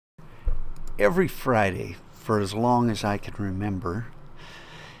Every Friday, for as long as I can remember,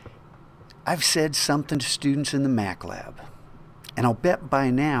 I've said something to students in the Mac Lab. And I'll bet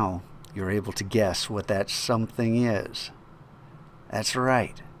by now you're able to guess what that something is. That's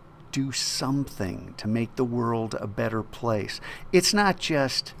right. Do something to make the world a better place. It's not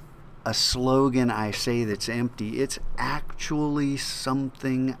just a slogan I say that's empty. It's actually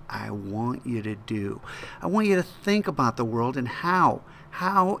something I want you to do. I want you to think about the world and how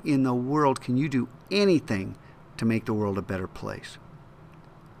in the world can you do anything to make the world a better place?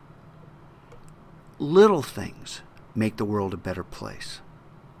 Little things make the world a better place.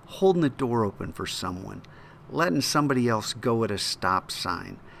 Holding the door open for someone, letting somebody else go at a stop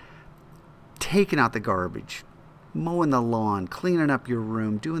sign, taking out the garbage, mowing the lawn, cleaning up your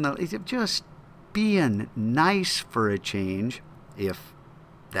room, just being nice for a change, if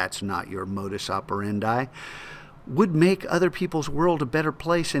that's not your modus operandi, would make other people's world a better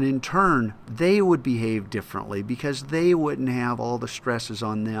place, and in turn they would behave differently because they wouldn't have all the stresses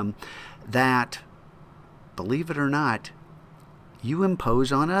on them that, believe it or not, you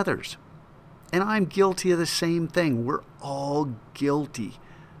impose on others. And I'm guilty of the same thing. We're all guilty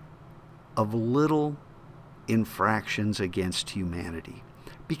of little infractions against humanity.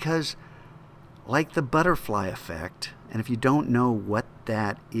 Because, like the butterfly effect, and if you don't know what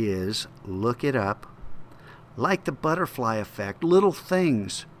that is, look it up. Like the butterfly effect, little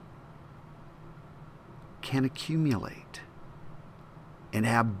things can accumulate and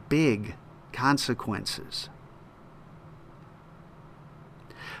have big consequences.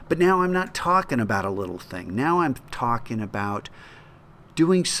 But now I'm not talking about a little thing. Now I'm talking about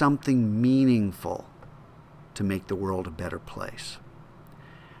doing something meaningful to make the world a better place.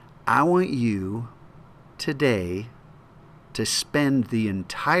 I want you today to spend the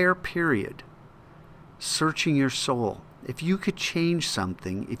entire period searching your soul. If you could change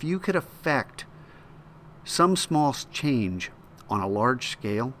something, if you could affect some small change on a large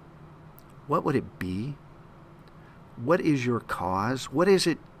scale, what would it be? What is your cause? What is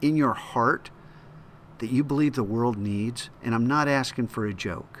it in your heart that you believe the world needs? And I'm not asking for a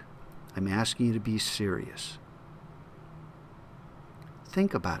joke. I'm asking you to be serious.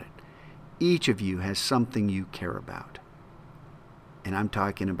 Think about it. Each of you has something you care about. And I'm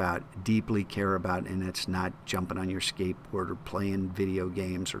talking about deeply care about, and it's not jumping on your skateboard or playing video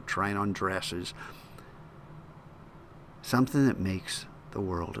games or trying on dresses. Something that makes the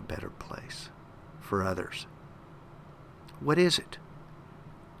world a better place for others. What is it?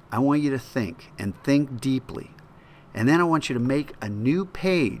 I want you to think, and think deeply. And then I want you to make a new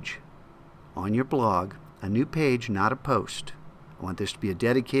page on your blog, a new page, not a post. I want this to be a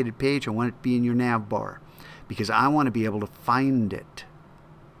dedicated page. I want it to be in your nav bar because I want to be able to find it.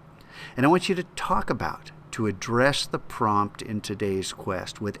 And I want you to talk about, to address the prompt in today's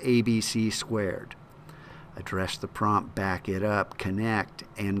quest with ABC squared. Address the prompt, back it up, connect,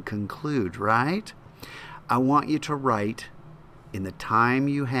 and conclude, right? I want you to write, in the time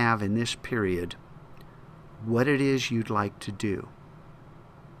you have in this period, what it is you'd like to do.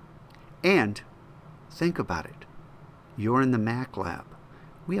 And think about it. You're in the Mac Lab.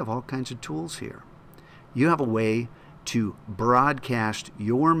 We have all kinds of tools here. You have a way to broadcast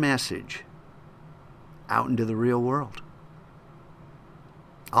your message out into the real world.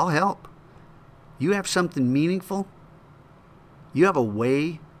 I'll help. You have something meaningful. You have a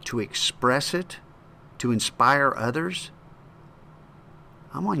way to express it, to inspire others.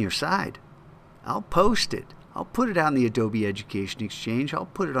 I'm on your side. I'll post it. I'll put it out in the Adobe Education Exchange. I'll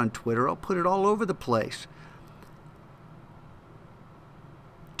put it on Twitter. I'll put it all over the place.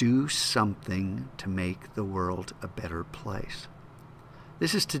 Do something to make the world a better place.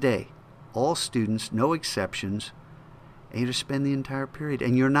 This is today. All students, no exceptions, and you're to spend the entire period.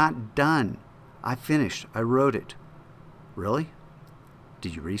 And you're not done. I finished. I wrote it. Really?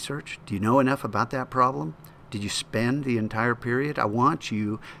 Did you research? Do you know enough about that problem? Did you spend the entire period? I want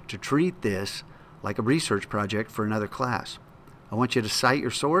you to treat this like a research project for another class. I want you to cite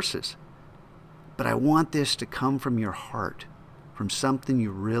your sources. But I want this to come from your heart, from something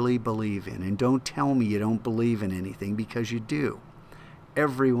you really believe in. And don't tell me you don't believe in anything, because you do.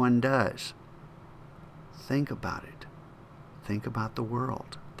 Everyone does. Think about it. Think about the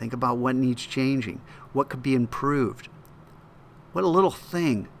world. Think about what needs changing, what could be improved. What a little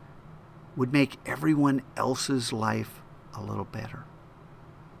thing would make everyone else's life a little better.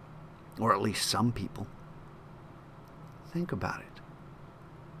 Or at least some people. Think about it.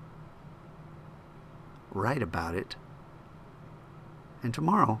 Write about it. And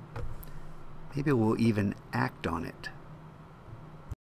tomorrow, maybe we'll even act on it.